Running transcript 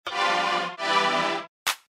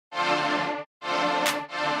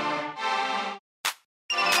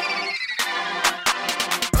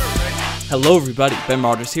Hello everybody, Ben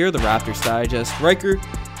Rogers here, the Raptors Digest. Riker,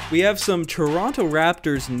 we have some Toronto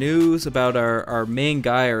Raptors news about our main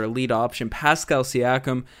guy, our lead option, Pascal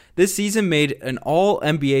Siakam. This season made an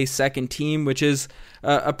All-NBA second team, which is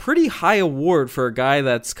a pretty high award for a guy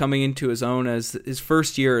that's coming into his own as his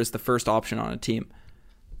first year as the first option on a team.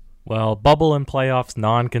 Well, bubble and playoffs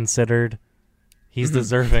non-considered, he's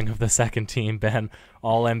deserving of the second team, Ben.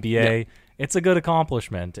 All-NBA. Yep. It's a good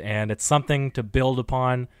accomplishment, and it's something to build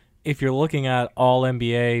upon. If you're looking at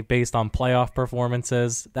All-NBA based on playoff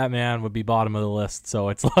performances, that man would be bottom of the list. So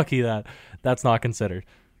it's lucky that that's not considered.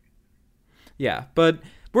 Yeah, but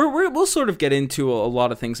we'll sort of get into a lot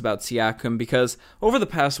of things about Siakam because over the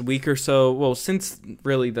past week or so, well, since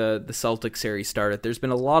really the Celtics series started, there's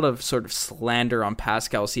been a lot of sort of slander on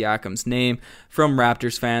Pascal Siakam's name from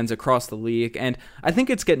Raptors fans across the league, and I think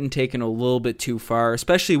it's getting taken a little bit too far,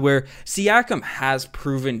 especially where Siakam has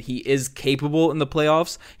proven he is capable in the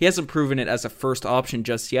playoffs. He hasn't proven it as a first option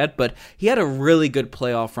just yet, but he had a really good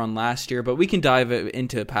playoff run last year, but we can dive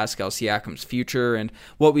into Pascal Siakam's future and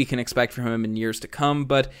what we can expect from him in years to come,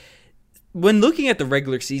 but when looking at the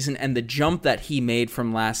regular season and the jump that he made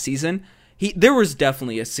from last season, there was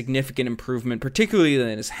definitely a significant improvement, particularly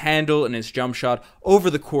in his handle and his jump shot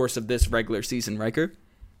over the course of this regular season, Riker.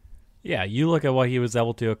 Yeah, you look at what he was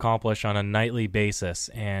able to accomplish on a nightly basis,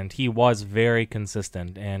 and he was very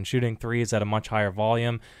consistent and shooting threes at a much higher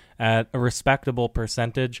volume at a respectable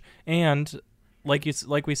percentage. And like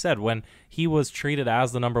we said, when he was treated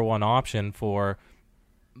as the number one option for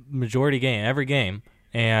every game,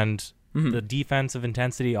 and the defensive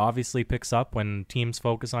intensity obviously picks up when teams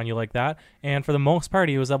focus on you like that. And for the most part,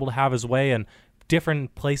 he was able to have his way in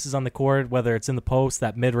different places on the court, whether it's in the post,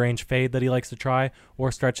 that mid-range fade that he likes to try,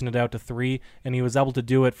 or stretching it out to three. And he was able to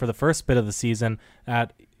do it for the first bit of the season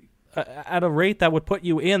at a rate that would put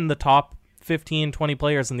you in the top 15, 20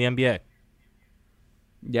 players in the NBA.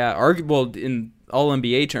 Yeah, arguable in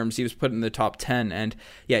All-NBA terms, he was put in the top 10. And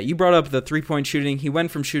yeah, you brought up the three-point shooting. He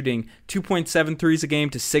went from shooting 2.7 threes a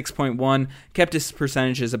game to 6.1, kept his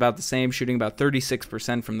percentages about the same, shooting about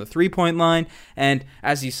 36% from the three-point line. And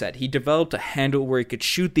as you said, he developed a handle where he could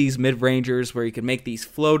shoot these mid-rangers, where he could make these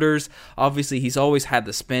floaters. Obviously, he's always had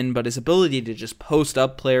the spin, but his ability to just post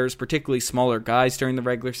up players, particularly smaller guys during the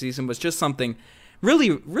regular season, was just something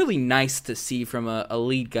really, really nice to see from a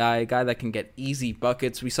lead guy, a guy that can get easy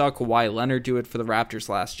buckets. We saw Kawhi Leonard do it for the Raptors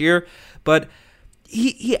last year, but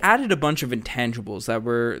he added a bunch of intangibles that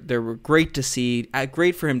were great to see,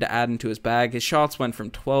 great for him to add into his bag. His shots went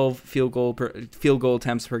from 12 field goal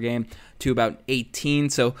attempts per game to about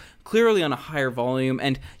 18, so clearly on a higher volume.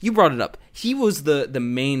 And you brought it up. He was the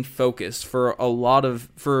main focus for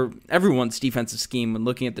everyone's defensive scheme when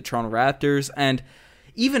looking at the Toronto Raptors, and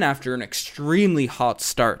even after an extremely hot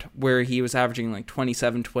start where he was averaging like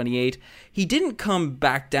 27, 28, he didn't come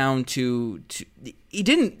back down to he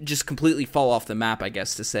didn't just completely fall off the map, I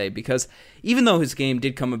guess to say, because even though his game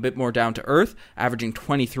did come a bit more down to earth, averaging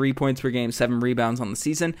 23 points per game, 7 rebounds on the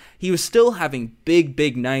season, he was still having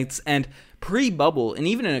big nights. And pre-bubble, and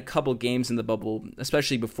even in a couple games in the bubble,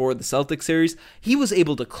 especially before the Celtics series, he was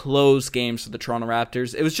able to close games for the Toronto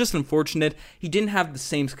Raptors. It was just unfortunate he didn't have the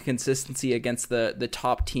same consistency against the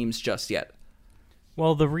top teams just yet.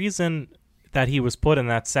 Well, the reason that he was put in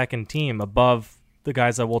that second team above the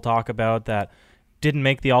guys that we'll talk about that didn't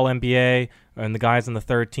make the All-NBA, and the guys in the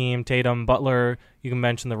third team, Tatum, Butler, you can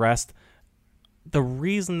mention the rest, the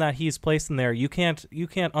reason that he's placed in there, you can't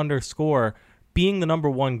underscore being the number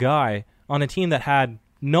one guy on a team that had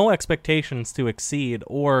no expectations to exceed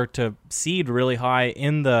or to seed really high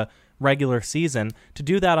in the regular season, to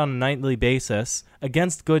do that on a nightly basis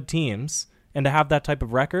against good teams and to have that type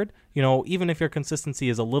of record, even if your consistency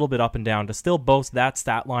is a little bit up and down, to still boast that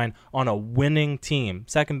stat line on a winning team,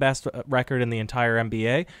 second best record in the entire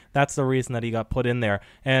NBA, that's the reason that he got put in there.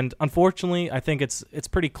 And unfortunately, I think it's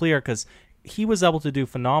pretty clear because he was able to do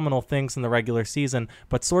phenomenal things in the regular season,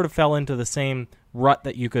 but sort of fell into the same rut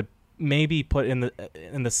that you could maybe put in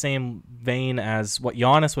the same vein as what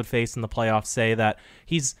Giannis would face in the playoffs, say that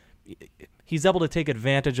he's able to take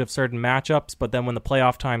advantage of certain matchups, but then when the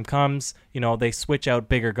playoff time comes, they switch out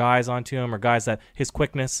bigger guys onto him, or guys that his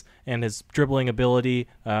quickness and his dribbling ability,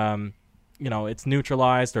 it's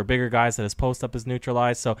neutralized, or bigger guys that his post up is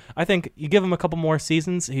neutralized. So I think you give him a couple more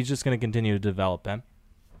seasons, he's just going to continue to develop, Ben.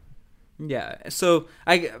 Yeah, so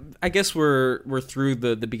I guess we're through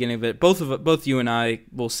the beginning of it. Both you and I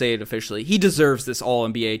will say it officially. He deserves this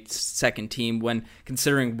All-NBA second team when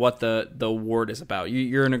considering what the award is about.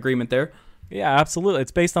 You're in agreement there? Yeah, absolutely.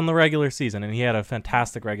 It's based on the regular season, and he had a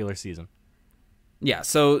fantastic regular season. Yeah,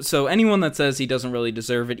 so anyone that says he doesn't really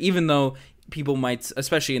deserve it, even though people might,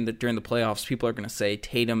 especially during the playoffs, people are going to say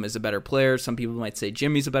Tatum is a better player. Some people might say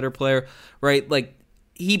Jimmy's a better player, right? Like,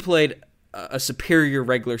 he played a superior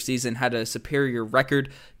regular season, had a superior record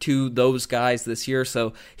to those guys this year,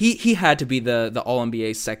 so he had to be the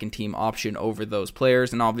All-NBA second team option over those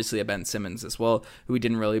players, and obviously a Ben Simmons as well, who we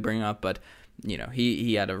didn't really bring up, but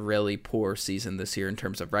he had a really poor season this year in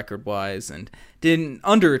terms of record-wise, and didn't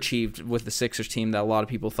underachieved with the Sixers team that a lot of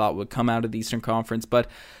people thought would come out of the Eastern Conference. But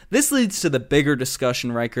this leads to the bigger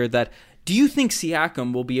discussion, Riker, that do you think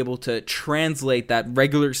Siakam will be able to translate that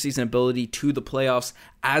regular season ability to the playoffs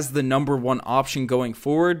as the number one option going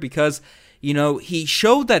forward? Because, he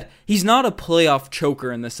showed that he's not a playoff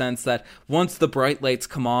choker in the sense that once the bright lights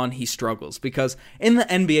come on, he struggles. Because in the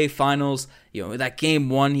NBA Finals, that game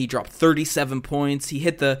one, he dropped 37 points. He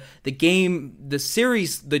hit the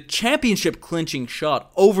championship clinching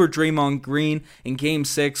shot over Draymond Green in game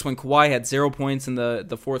 6 when Kawhi had 0 points in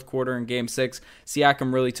the fourth quarter in game 6.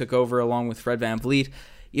 Siakam really took over along with Fred VanVleet.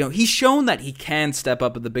 He's shown that he can step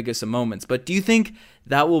up at the biggest of moments, but do you think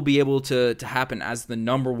that will be able to happen as the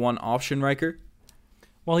number one option, Riker?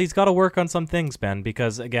 Well, he's got to work on some things, Ben,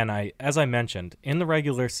 because, again, as I mentioned, in the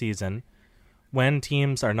regular season, when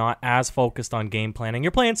teams are not as focused on game planning,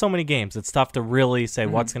 you're playing so many games, it's tough to really say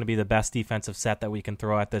what's going to be the best defensive set that we can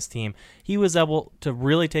throw at this team. He was able to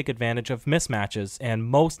really take advantage of mismatches, and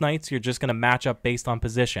most nights you're just going to match up based on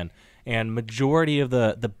position. And majority of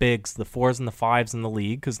the bigs, the 4s and the 5s in the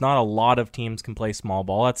league, because not a lot of teams can play small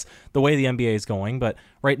ball. That's the way the NBA is going, but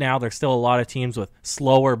right now there's still a lot of teams with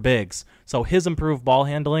slower bigs. So his improved ball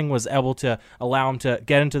handling was able to allow him to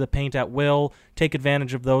get into the paint at will, take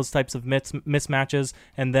advantage of those types of mismatches,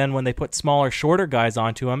 and then when they put smaller, shorter guys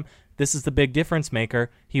onto him, this is the big difference maker.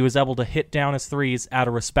 He was able to hit down his threes at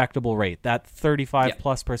a respectable rate. That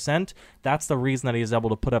 35+%, that's the reason that he was able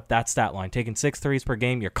to put up that stat line. Taking 6 threes per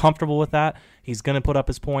game, you're comfortable with that. He's going to put up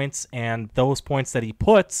his points, and those points that he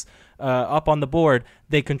puts up on the board,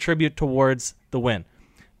 they contribute towards the win.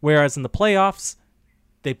 Whereas in the playoffs,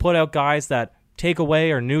 they put out guys that take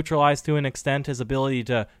away or neutralize to an extent his ability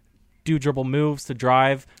to do dribble moves, to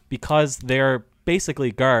drive, because they're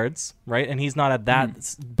basically guards, right? And he's not at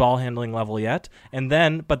that ball handling level yet.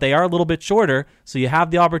 But they are a little bit shorter, so you have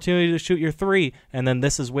the opportunity to shoot your 3, and then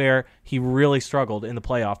this is where he really struggled in the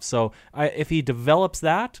playoffs. So if he develops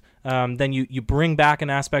that, then you bring back an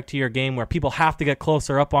aspect to your game where people have to get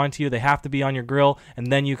closer up onto you, they have to be on your grill,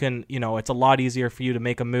 and then you can, it's a lot easier for you to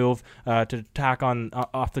make a move to attack on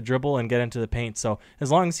off the dribble and get into the paint. So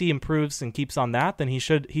as long as he improves and keeps on that, then he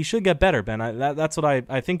should get better, Ben. That's what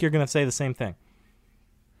I think you're going to say the same thing.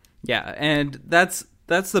 Yeah, and that's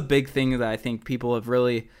the big thing that I think people have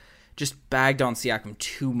really just bagged on Siakam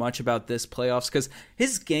too much about this playoffs, because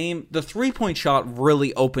his game, the three-point shot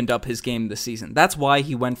really opened up his game this season. That's why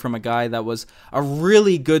he went from a guy that was a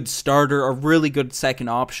really good starter, a really good second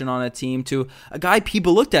option on a team, to a guy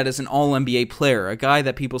people looked at as an all-NBA player, a guy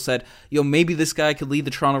that people said, maybe this guy could lead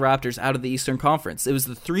the Toronto Raptors out of the Eastern Conference. It was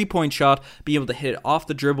the three-point shot, being able to hit it off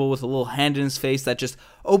the dribble with a little hand in his face, that just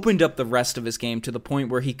opened up the rest of his game to the point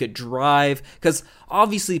where he could drive, because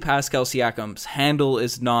obviously Pascal Siakam's handle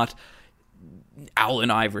is not Allen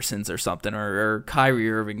Iverson's or something, or Kyrie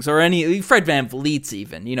Irving's, or any Fred VanVleet's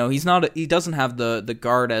even. He doesn't have the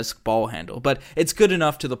guard-esque ball handle, but it's good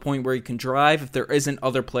enough to the point where he can drive if there isn't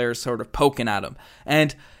other players sort of poking at him.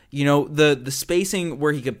 And the spacing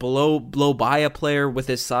where he could blow by a player with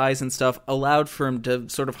his size and stuff allowed for him to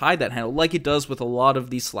sort of hide that handle, like it does with a lot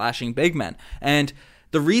of these slashing big men. And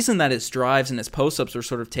the reason that his drives and his post-ups were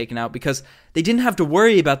sort of taken out, because they didn't have to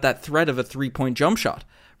worry about that threat of a three-point jump shot,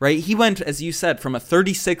 right? He went, as you said, from a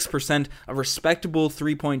 36%, a respectable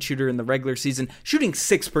three-point shooter in the regular season, shooting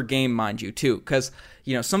 6 per game, mind you, too, because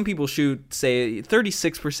some people shoot, say,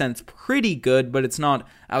 36% is pretty good, but it's not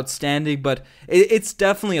outstanding. But it's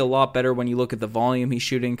definitely a lot better when you look at the volume he's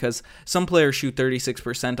shooting, because some players shoot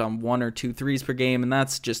 36% on 1 or 2 threes per game, and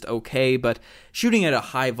that's just okay. But shooting at a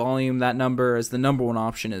high volume, that number as the number one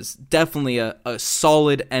option is definitely a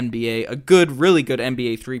solid NBA, a good, really good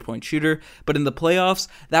NBA three-point shooter. But in the playoffs,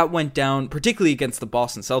 that went down, particularly against the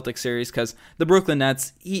Boston Celtics series, because the Brooklyn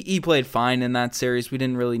Nets, he played fine in that series. We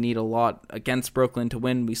didn't really need a lot against Brooklyn to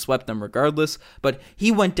win. We swept them regardless, but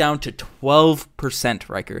he went down to 12%,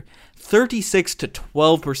 Riker. 36 to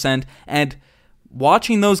 12%, and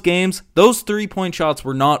watching those games, those three-point shots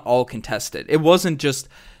were not all contested. It wasn't just,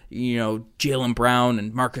 Jaylen Brown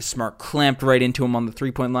and Marcus Smart clamped right into him on the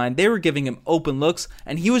three-point line. They were giving him open looks,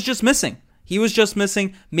 and he was just missing.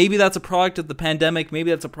 Maybe that's a product of the pandemic.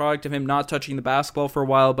 Maybe that's a product of him not touching the basketball for a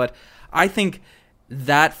while, but I think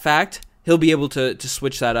that fact he'll be able to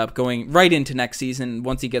switch that up going right into next season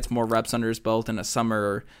once he gets more reps under his belt in a summer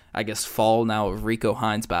or, I guess, fall now of Rico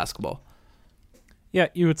Hines basketball. Yeah,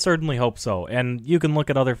 you would certainly hope so. And you can look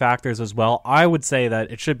at other factors as well. I would say that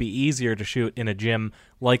it should be easier to shoot in a gym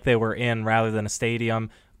like they were in rather than a stadium.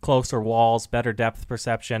 Closer walls, better depth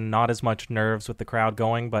perception, not as much nerves with the crowd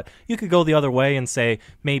going. But you could go the other way and say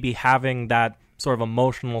maybe having that sort of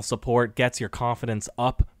emotional support gets your confidence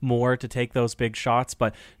up more to take those big shots.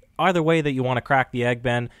 But either way that you want to crack the egg,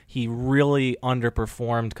 Ben, he really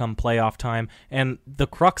underperformed come playoff time. And the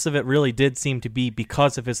crux of it really did seem to be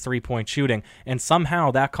because of his three-point shooting. And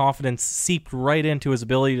somehow that confidence seeped right into his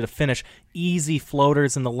ability to finish easy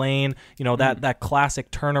floaters in the lane. You know, that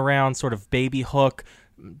classic turnaround sort of baby hook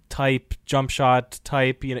type jump shot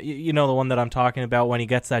type, you know the one that I'm talking about, when he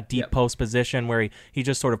gets that deep post position where he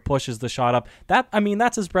just sort of pushes the shot up.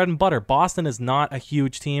 That's his bread and butter. Boston is not a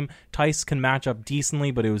huge team. Tice can match up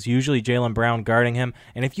decently, but it was usually Jaylen Brown guarding him.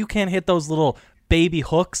 And if you can't hit those little baby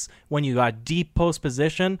hooks when you got deep post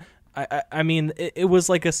position, it was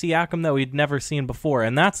like a Siakam that we'd never seen before.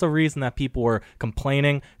 And that's the reason that people were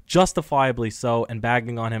complaining, justifiably so, and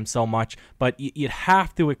bagging on him so much. But you'd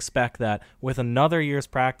have to expect that with another year's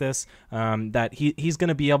practice, that he's going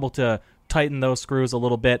to be able to tighten those screws a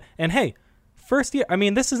little bit. And hey, first year,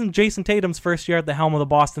 this isn't Jason Tatum's first year at the helm of the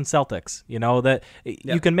Boston Celtics. You know, that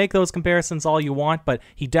you can make those comparisons all you want, but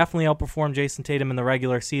he definitely outperformed Jason Tatum in the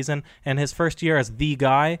regular season. And his first year as the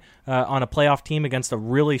guy on a playoff team against a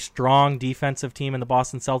really strong defensive team in the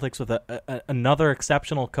Boston Celtics with another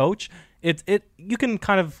exceptional coach, you can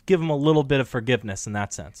kind of give him a little bit of forgiveness in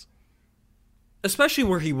that sense. Especially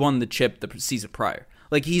where he won the chip the season prior.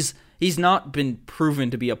 Like, he's not been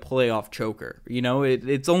proven to be a playoff choker. You know,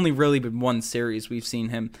 it's only really been one series we've seen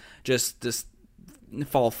him just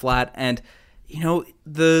fall flat. And, you know,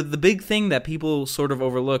 the big thing that people sort of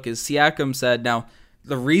overlook is Siakam said, now,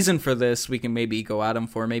 the reason for this we can maybe go at him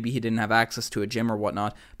for, maybe he didn't have access to a gym or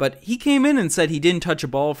whatnot, but he came in and said he didn't touch a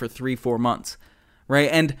ball for 3-4 months, right?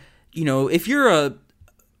 And, you know, if you're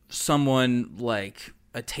someone like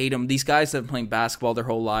a Tatum, these guys that have been playing basketball their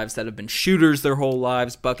whole lives, that have been shooters their whole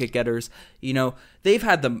lives, bucket getters, you know, they've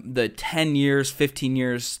had the 10 years, 15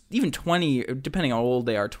 years, even 20, depending on how old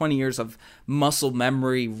they are, 20 years of muscle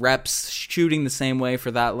memory, reps, shooting the same way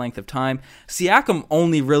for that length of time. Siakam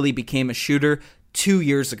only really became a shooter 3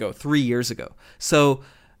 years ago. So,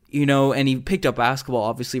 you know, and he picked up basketball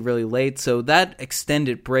obviously really late. So that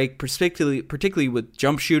extended break, particularly with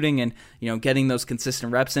jump shooting and, you know, getting those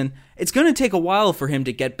consistent reps in, it's going to take a while for him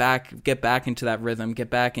to get back into that rhythm, get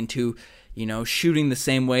back into, you know, shooting the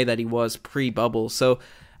same way that he was pre-bubble. So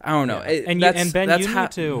I don't know. Yeah. And Ben, you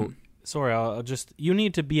need to. Sorry, you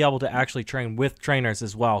need to be able to actually train with trainers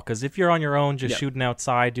as well, because if you're on your own just shooting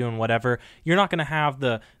outside doing whatever, you're not going to have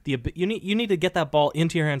you need to get that ball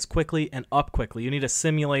into your hands quickly and up quickly. You need to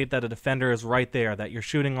simulate that a defender is right there, that you're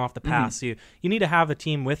shooting off the pass. Mm-hmm. You need to have a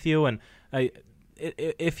team with you, and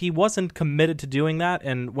if he wasn't committed to doing that,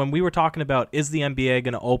 and when we were talking about is the NBA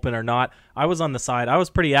going to open or not, I was on the side. I was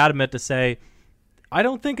pretty adamant to say, I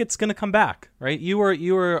don't think it's going to come back, right? You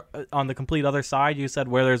were on the complete other side. You said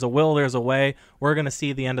where there's a will, there's a way. We're going to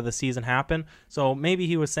see the end of the season happen. So maybe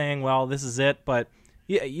he was saying, well, this is it. But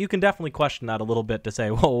you can definitely question that a little bit to say,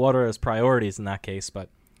 well, what are his priorities in that case? But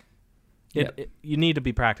you need to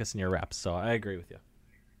be practicing your reps. So I agree with you.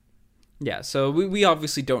 Yeah, so we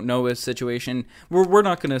obviously don't know his situation. We're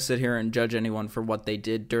not going to sit here and judge anyone for what they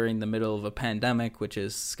did during the middle of a pandemic, which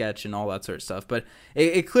is sketch and all that sort of stuff. But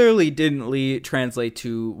it clearly didn't translate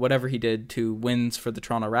to whatever he did to wins for the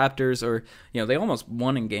Toronto Raptors, or, you know, they almost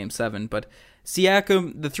won in Game 7. But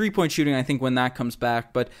Siakam, the three-point shooting, I think when that comes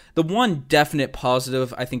back. But the one definite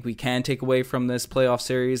positive I think we can take away from this playoff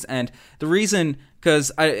series, and the reason,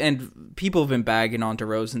 because people have been bagging on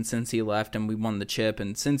DeRozan since he left and we won the chip,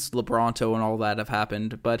 and since LeBronto and all that have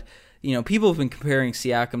happened. But, you know, people have been comparing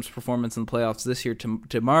Siakam's performance in the playoffs this year to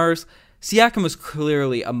DeMar's. Siakam was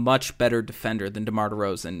clearly a much better defender than DeMar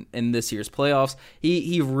DeRozan in this year's playoffs.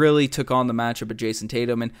 He really took on the matchup of Jason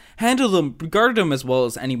Tatum and guarded him as well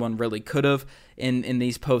as anyone really could have in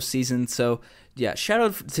these postseasons. So, yeah, shout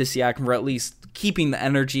out to Siakam for at least keeping the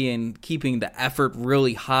energy and keeping the effort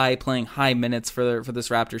really high, playing high minutes for this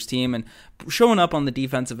Raptors team, and showing up on the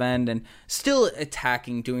defensive end and still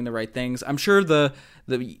attacking, doing the right things. I'm sure the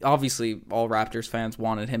obviously all Raptors fans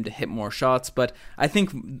wanted him to hit more shots, but I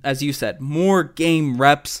think, as you said, more game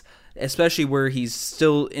reps, especially where he's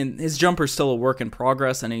still in his jumper's still a work in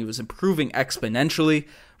progress and he was improving exponentially,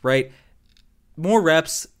 right? More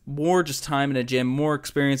reps, more just time in a gym, more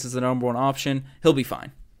experience as the number one option. He'll be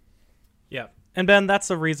fine. Yeah. And Ben, that's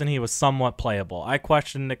the reason he was somewhat playable. I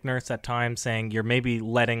questioned Nick Nurse at times, saying you're maybe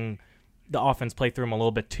letting the offense play through him a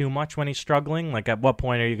little bit too much when he's struggling. Like, at what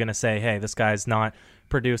point are you going to say, hey, this guy's not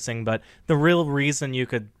producing? But the real reason you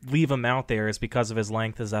could leave him out there is because of his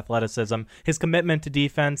length, his athleticism, his commitment to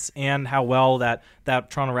defense, and how well that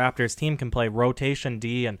Toronto Raptors team can play rotation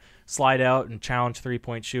D and slide out and challenge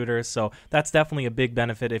three-point shooters. So that's definitely a big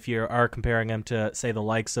benefit if you are comparing him to, say, the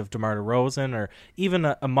likes of DeMar DeRozan or even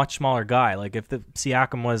a much smaller guy. Like, if the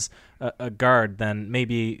Siakam was a guard, then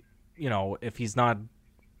maybe, if he's not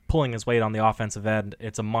pulling his weight on the offensive end,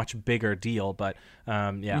 it's a much bigger deal. But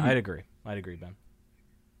I'd agree, Ben.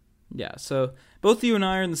 Yeah, so both you and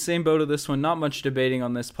I are in the same boat of this one. Not much debating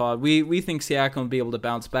on this pod. We think Siakam will be able to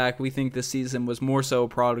bounce back. We think this season was more so a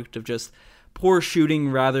product of just poor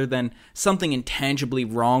shooting rather than something intangibly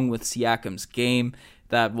wrong with Siakam's game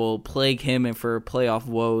that will plague him for playoff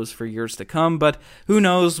woes for years to come. But who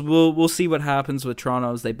knows? We'll see what happens with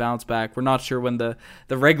Toronto as they bounce back. We're not sure when the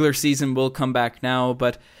regular season will come back now,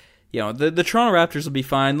 but the Toronto Raptors will be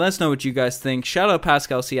fine. Let us know what you guys think. Shout out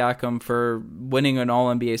Pascal Siakam for winning an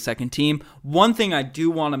All-NBA second team. One thing I do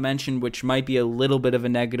want to mention, which might be a little bit of a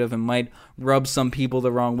negative and might rub some people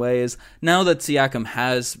the wrong way, is now that Siakam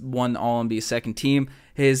has won All-NBA second team,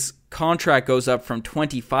 his contract goes up from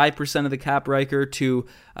 25% of the cap, Riker, to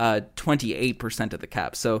 28% of the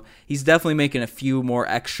cap. So he's definitely making a few more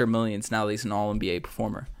extra millions now that he's an All-NBA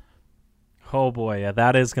performer. Oh boy, yeah,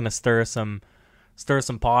 that is going to stir some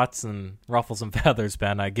pots and ruffle some feathers,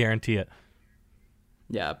 Ben. I guarantee it.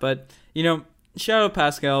 Yeah, but, shout out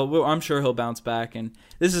Pascal. I'm sure he'll bounce back. And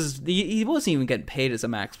he wasn't even getting paid as a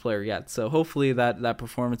max player yet. So hopefully that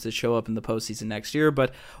performance will show up in the postseason next year.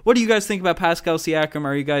 But what do you guys think about Pascal Siakam?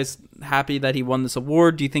 Are you guys happy that he won this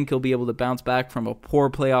award? Do you think he'll be able to bounce back from a poor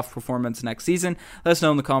playoff performance next season? Let us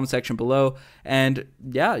know in the comment section below. And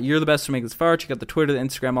yeah, you're the best to make this far. Check out the Twitter, the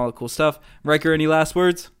Instagram, all the cool stuff. Riker, any last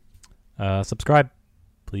words? Subscribe,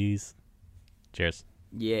 please. Cheers.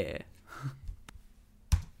 Yeah.